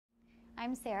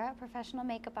I'm Sarah, a professional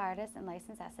makeup artist and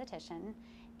licensed esthetician,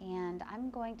 and I'm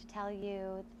going to tell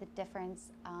you the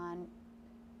difference on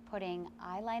putting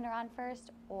eyeliner on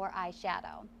first or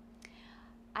eyeshadow.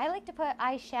 I like to put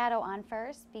eyeshadow on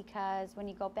first because when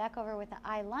you go back over with the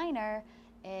eyeliner,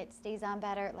 it stays on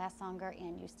better, it lasts longer,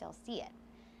 and you still see it.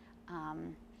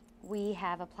 We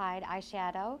have applied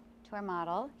eyeshadow to our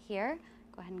model here.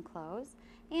 Go ahead and close.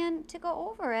 And to go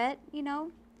over it,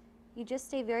 you just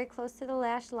stay very close to the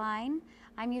lash line.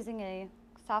 I'm using a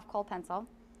soft kohl pencil.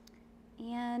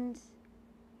 And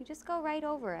you just go right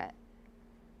over it.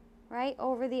 Right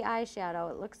over the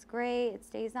eyeshadow. It looks great. It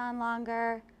stays on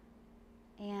longer.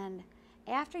 And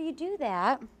after you do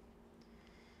that,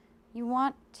 you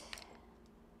want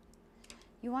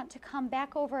to come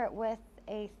back over it with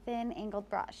a thin angled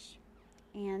brush.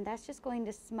 And that's just going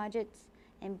to smudge it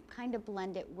and kind of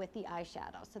blend it with the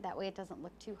eyeshadow, so that way it doesn't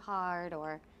look too hard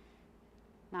or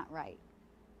not right.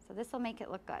 So this will make it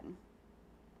look good.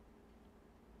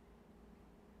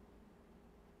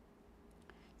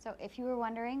 So if you were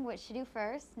wondering what to do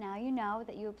first, now you know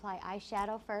that you apply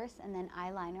eyeshadow first and then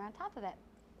eyeliner on top of it.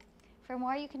 For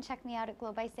more, you can check me out at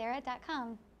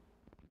glowbysarah.com.